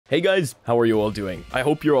Hey guys, how are you all doing? I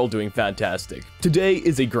hope you're all doing fantastic. Today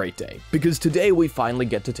is a great day, because today we finally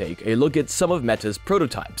get to take a look at some of Meta's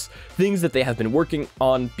prototypes, things that they have been working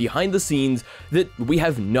on behind the scenes that we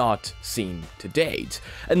have not seen to date.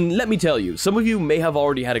 And let me tell you, some of you may have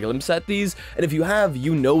already had a glimpse at these, and if you have,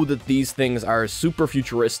 you know that these things are super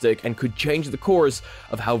futuristic and could change the course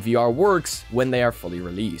of how VR works when they are fully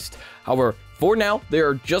released. However, for now, they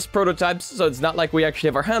are just prototypes, so it's not like we actually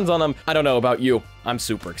have our hands on them. I don't know about you, I'm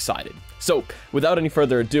super excited. So, without any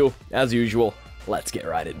further ado, as usual, let's get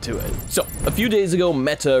right into it. So, a few days ago,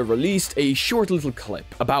 Meta released a short little clip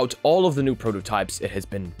about all of the new prototypes it has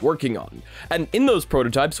been working on. And in those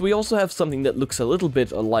prototypes, we also have something that looks a little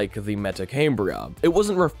bit like the Meta Cambria. It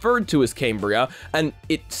wasn't referred to as Cambria, and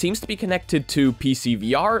it seems to be connected to PC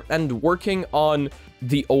VR and working on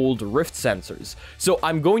the old Rift sensors. So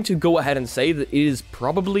I'm going to go ahead and say that it is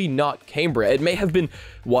probably not Cambria. It may have been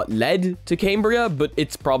what led to Cambria, but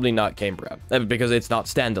it's probably not Cambria because it's not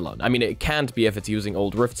standalone. I mean, it can't be if it's using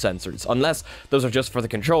old Rift sensors, unless those are just for the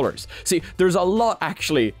controllers. See, there's a lot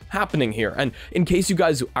actually happening here, and in case you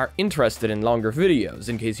guys are interested in longer videos,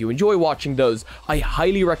 in case you enjoy watching those, I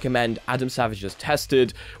highly recommend Adam Savage's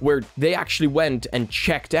Tested, where they actually went and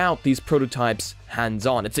checked out these prototypes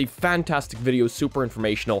hands-on. It's a fantastic video, super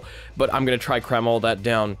informational, but I'm gonna try cram all that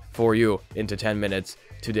down for you into 10 minutes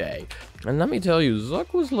today. And let me tell you,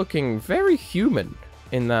 Zuck was looking very human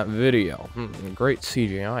in that video. Great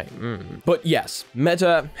CGI. But yes,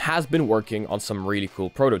 Meta has been working on some really cool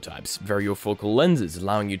prototypes. Varifocal lenses,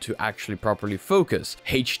 allowing you to actually properly focus.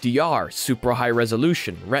 HDR, super high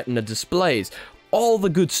resolution, Retina displays, all the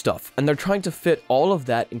good stuff. And they're trying to fit all of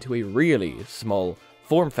that into a really small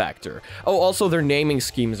form factor. Oh, also their naming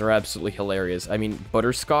schemes are absolutely hilarious. I mean,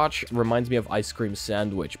 Butterscotch reminds me of ice cream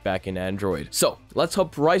sandwich back in Android. So, let's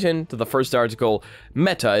hop right into the first article.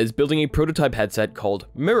 Meta is building a prototype headset called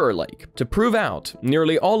Mirror Lake to prove out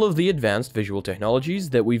nearly all of the advanced visual technologies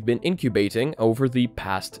that we've been incubating over the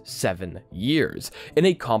past 7 years in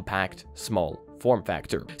a compact, small form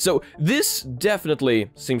factor. So this definitely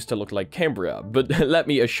seems to look like Cambria, but let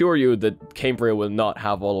me assure you that Cambria will not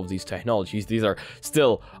have all of these technologies. These are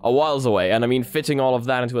still a whiles away, and I mean, fitting all of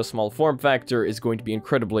that into a small form factor is going to be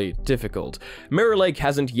incredibly difficult. Mirror Lake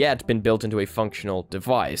hasn't yet been built into a functional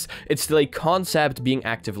device. It's still a concept being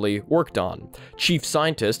actively worked on. Chief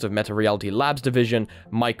scientist of Meta Reality Labs division,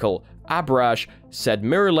 Michael Abrash, said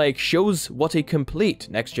Mirror Lake shows what a complete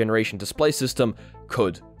next-generation display system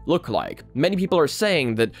could look like. Many people are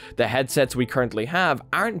saying that the headsets we currently have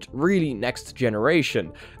aren't really next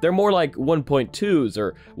generation. They're more like 1.2s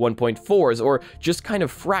or 1.4s, or just kind of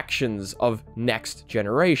fractions of next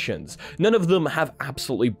generations. None of them have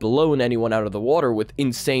absolutely blown anyone out of the water with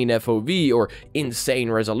insane FOV or insane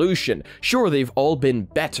resolution. Sure, they've all been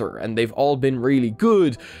better and they've all been really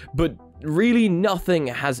good, but really nothing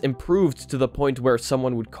has improved to the point where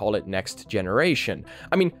someone would call it next generation.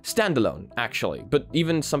 I mean, standalone, actually, but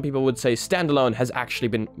even some people would say standalone has actually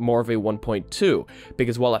been more of a 1.2,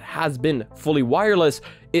 because while it has been fully wireless,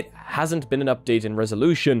 it hasn't been an update in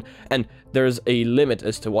resolution, and there's a limit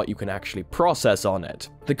as to what you can actually process on it.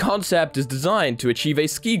 The concept is designed to achieve a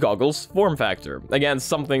ski goggles form factor. Again,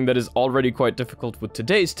 something that is already quite difficult with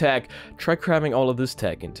today's tech. Try cramming all of this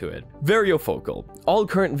tech into it. Variofocal. All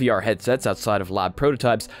current VR headsets outside of lab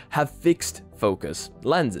prototypes have fixed focus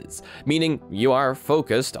lenses, meaning you are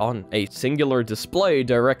focused on a singular display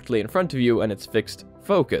directly in front of you and it's fixed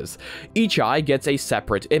focus. Each eye gets a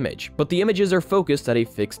separate image, but the images are focused at a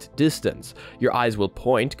fixed distance. Your eyes will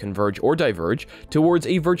point, converge, or diverge towards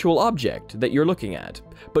a virtual object that you're looking at,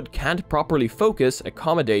 but can't properly focus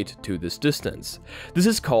accommodate to this distance. This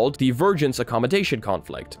is called the divergence accommodation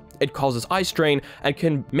conflict. It causes eye strain and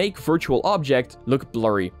can make virtual object look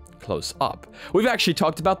blurry close up. We've actually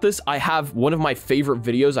talked about this. I have one of my favorite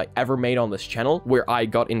videos I ever made on this channel where I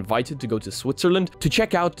got invited to go to Switzerland to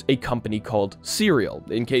check out a company called Serial.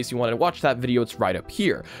 In case you want to watch that video, it's right up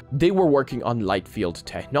here. They were working on light field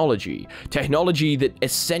technology that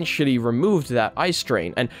essentially removed that eye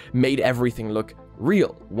strain and made everything look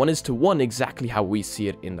real, 1:1, exactly how we see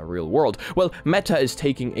it in the real world. Well, Meta is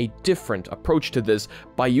taking a different approach to this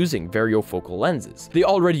by using variofocal lenses. They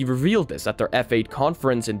already revealed this at their F8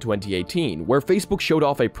 conference in 2018, where Facebook showed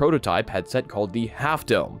off a prototype headset called the Half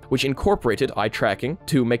Dome, which incorporated eye tracking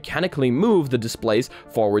to mechanically move the displays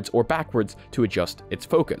forwards or backwards to adjust its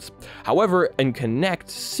focus. However, in Connect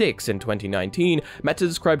 6 in 2019, Meta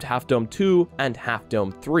described Half Dome 2 and Half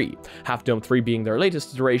Dome 3. Half Dome 3 being their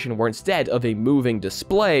latest iteration, where instead of a moving moving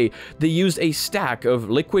display, they used a stack of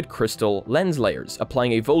liquid crystal lens layers,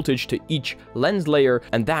 applying a voltage to each lens layer,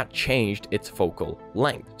 and that changed its focal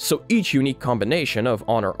length. So each unique combination of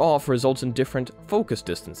on or off results in different focus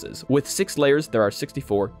distances. With 6 layers, there are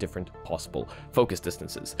 64 different possible focus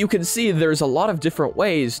distances. You can see there's a lot of different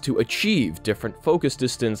ways to achieve different focus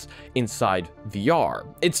distance inside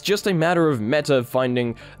VR. It's just a matter of Meta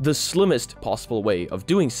finding the slimmest possible way of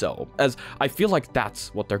doing so, as I feel like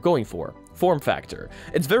that's what they're going for. Form factor.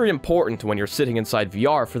 It's very important when you're sitting inside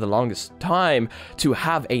VR for the longest time to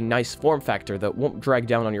have a nice form factor that won't drag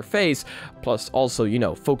down on your face, plus also, you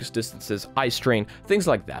know, focus distances, eye strain, things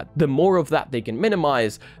like that. The more of that they can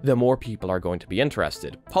minimize, the more people are going to be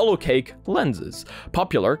interested. Holocake Lenses.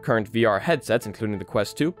 Popular current VR headsets, including the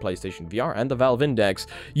Quest 2, PlayStation VR, and the Valve Index,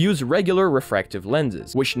 use regular refractive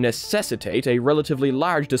lenses, which necessitate a relatively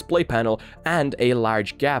large display panel and a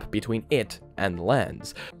large gap between it and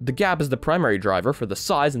lens. The gap is the primary driver for the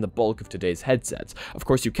size and the bulk of today's headsets. Of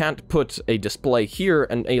course, you can't put a display here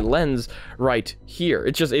and a lens right here.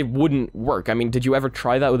 It wouldn't work. I mean, did you ever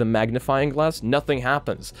try that with a magnifying glass? Nothing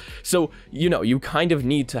happens. So, you know, you kind of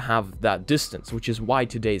need to have that distance, which is why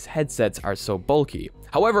today's headsets are so bulky.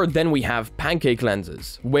 However, then we have pancake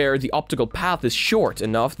lenses, where the optical path is short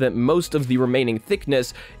enough that most of the remaining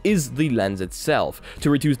thickness is the lens itself. To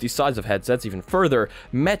reduce the size of headsets even further,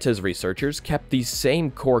 Meta's researchers kept the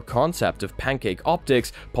same core concept of pancake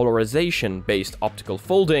optics, polarization-based optical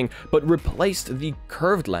folding, but replaced the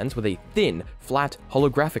curved lens with a thin, flat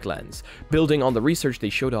holographic lens, building on the research they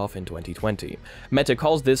showed off in 2020. Meta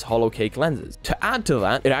calls this Holocake Lenses. To add to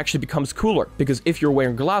that, it actually becomes cooler, because if you're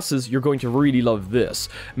wearing glasses, you're going to really love this.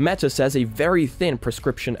 Meta says a very thin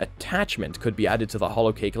prescription attachment could be added to the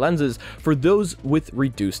Holocake lenses for those with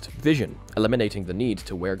reduced vision, eliminating the need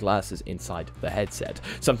to wear glasses inside the headset.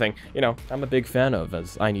 Something, you know, I'm a big fan of,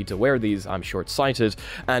 as I need to wear these, I'm short-sighted,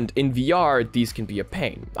 and in VR, these can be a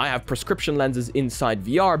pain. I have prescription lenses inside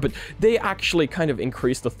VR, but they actually kind of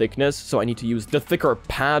increase the thickness, so I need to use the thicker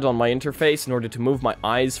pad on my interface in order to move my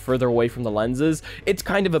eyes further away from the lenses. It's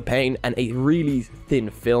kind of a pain, and a really thin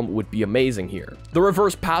film would be amazing here. The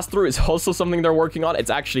reverse pass-through is also something they're working on. It's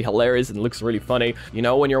actually hilarious and looks really funny. You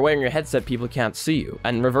know, when you're wearing your headset, people can't see you,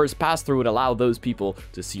 and reverse pass-through would allow those people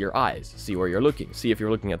to see your eyes, see where you're looking, see if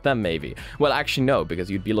you're looking at them maybe. Well, actually no,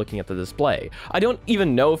 because you'd be looking at the display. I don't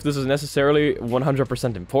even know if this is necessarily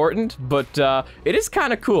 100% important, but it is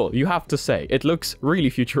kind of cool, you have to say. It looks really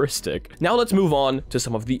futuristic. Now let's move on to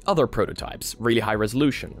some of the other prototypes. Really high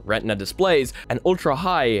resolution, Retina displays, and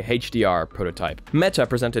ultra-high HDR prototype. Meta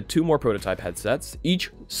presented 2 more prototype headsets,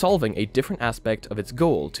 each solving a different aspect of its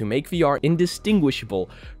goal to make VR indistinguishable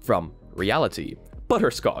from reality.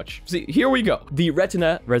 Butterscotch. See, here we go. The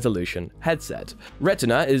Retina resolution headset.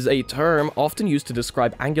 Retina is a term often used to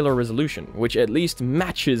describe angular resolution, which at least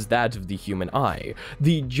matches that of the human eye.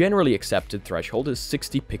 The generally accepted threshold is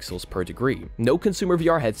 60 pixels per degree. No consumer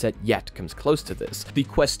VR headset yet comes close to this. The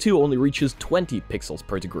Quest 2 only reaches 20 pixels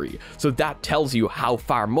per degree, so that tells you how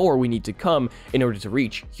far more we need to come in order to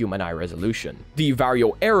reach human eye resolution. The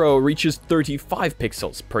Vario Aero reaches 35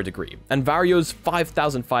 pixels per degree, and Vario's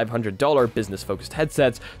 $5,500 business-focused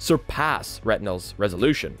headsets surpass Retina's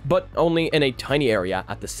resolution, but only in a tiny area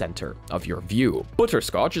at the center of your view.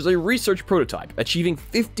 Butterscotch is a research prototype, achieving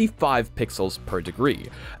 55 pixels per degree.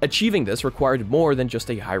 Achieving this required more than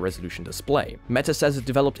just a high-resolution display. Meta says it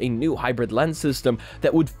developed a new hybrid lens system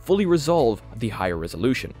that would fully resolve the higher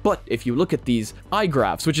resolution. But if you look at these eye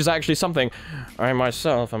graphs, which is actually something I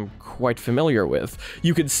myself am quite familiar with,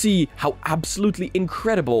 you can see how absolutely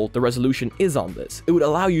incredible the resolution is on this. It would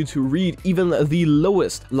allow you to read even the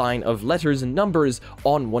lowest line of letters and numbers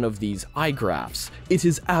on one of these eye graphs. It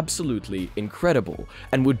is absolutely incredible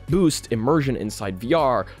and would boost immersion inside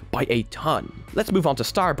VR by a ton. Let's move on to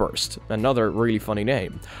Starburst, another really funny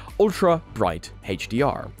name. Ultra bright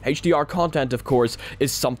HDR. HDR content, of course,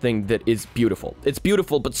 is something that is beautiful. It's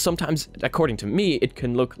beautiful, but sometimes, according to me, it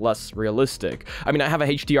can look less realistic. I mean, I have a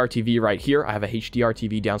HDR TV right here, I have a HDR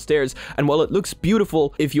TV downstairs, and while it looks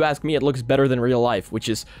beautiful, if you ask me, it looks better than real life, which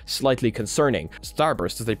is slightly concerning.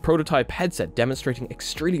 Starburst is a prototype headset demonstrating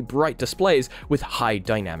extremely bright displays with high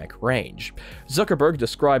dynamic range. Zuckerberg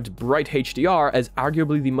described bright HDR as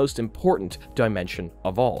arguably the most important dimension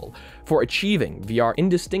of all, for achieving VR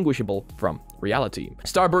indistinguishable from reality.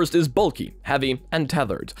 Starburst is bulky, heavy, and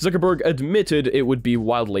tethered. Zuckerberg admitted it would be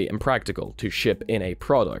wildly impractical to ship in a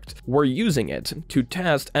product. We're using it to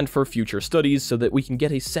test and for future studies so that we can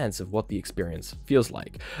get a sense of what the experience feels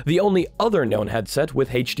like. The only other known headset with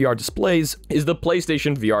HDR displays is the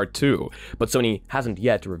PlayStation VR 2, but Sony hasn't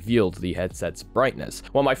yet revealed the headset's brightness.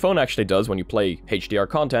 What my phone actually does when you play HDR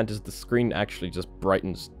content is the screen actually just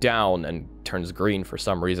brightens down and turns green for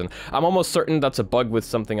some reason. I'm almost certain that's a bug with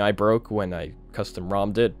something I broke when I custom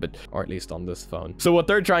ROM'd it, or at least on this phone. So what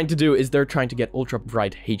they're trying to do is they're trying to get ultra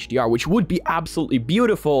bright HDR, which would be absolutely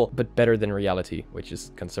beautiful, but better than reality, which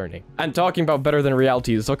is concerning. And talking about better than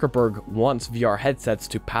reality, Zuckerberg wants VR headsets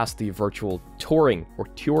to pass the virtual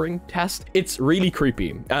Turing test. It's really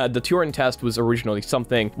creepy. The Turing test was originally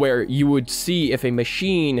something where you would see if a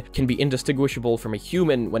machine can be indistinguishable from a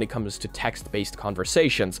human when it comes to text-based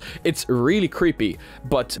conversations. It's really creepy,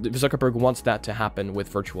 but Zuckerberg wants that to happen with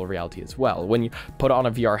virtual reality as well. When you put on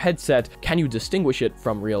a VR headset, can you distinguish it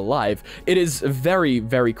from real life? It is very,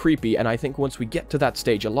 very creepy, and I think once we get to that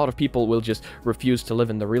stage, a lot of people will just refuse to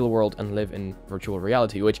live in the real world and live in virtual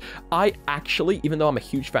reality, which I actually, even though I'm a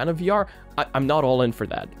huge fan of VR, I'm not all in for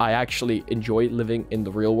that. I actually enjoy living in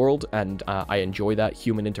the real world, and I enjoy that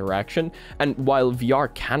human interaction. And while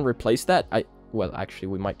VR can replace that, well, actually,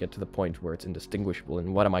 we might get to the point where it's indistinguishable,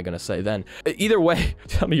 and what am I going to say then? Either way,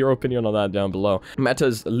 tell me your opinion on that down below.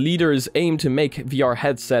 Meta's leaders aim to make VR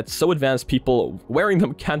headsets so advanced people wearing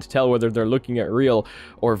them can't tell whether they're looking at real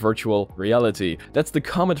or virtual reality. That's the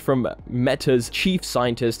comment from Meta's chief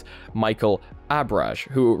scientist, Michael Abrash,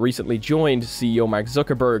 who recently joined CEO Mark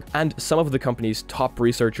Zuckerberg and some of the company's top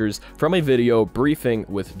researchers from a video briefing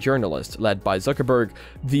with journalists led by Zuckerberg.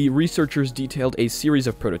 The researchers detailed a series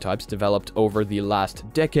of prototypes developed over the last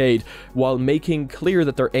decade, while making clear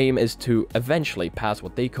that their aim is to eventually pass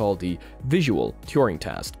what they call the visual Turing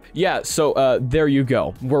test. Yeah, so there you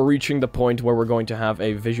go. We're reaching the point where we're going to have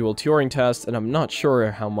a visual Turing test, and I'm not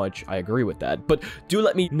sure how much I agree with that, but do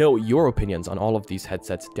let me know your opinions on all of these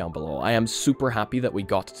headsets down below. I am super happy that we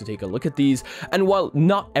got to take a look at these, and while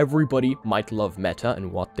not everybody might love Meta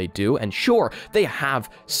and what they do, and sure, they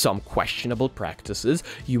have some questionable practices,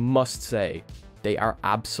 you must say they are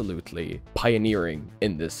absolutely pioneering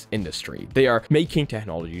in this industry. They are making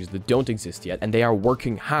technologies that don't exist yet, and they are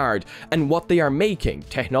working hard, and what they are making,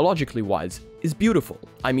 technologically wise, is beautiful.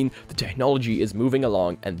 I mean, the technology is moving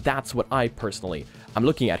along, and that's what I personally am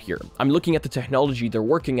looking at here. I'm looking at the technology they're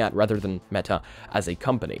working at rather than Meta as a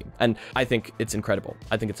company, and I think it's incredible.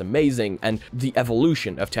 I think it's amazing, and the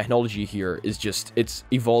evolution of technology here is just, it's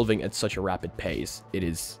evolving at such a rapid pace. It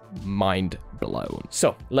is mind blown.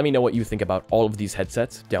 So let me know what you think about all of these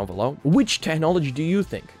headsets down below. Which technology do you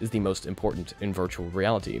think is the most important in virtual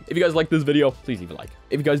reality? If you guys liked this video, please leave a like.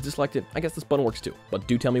 If you guys disliked it, I guess this button works too, but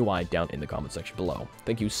do tell me why down in the comment section below.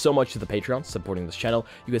 Thank you so much to the Patreons supporting this channel.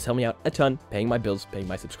 You guys help me out a ton, paying my bills, paying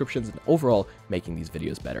my subscriptions, and overall making these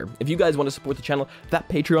videos better. If you guys want to support the channel, that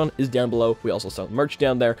Patreon is down below. We also sell merch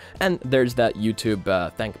down there, and there's that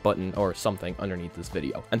YouTube thank button or something underneath this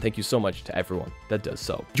video. And thank you so much to everyone that does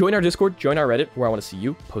so. Join our Discord, join our Reddit, where I want to see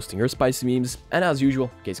you posting your spicy memes, and as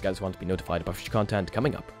usual, in case you guys want to be notified about future content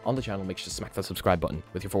coming up on the channel, make sure to smack that subscribe button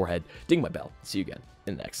with your forehead, ding my bell. See you again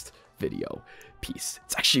in the next video. Peace.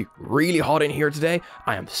 It's actually really hot in here today.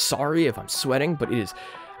 I am sorry if I'm sweating, but it is,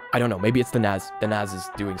 I don't know, maybe it's the NAS. The NAS is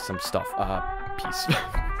doing some stuff. Peace.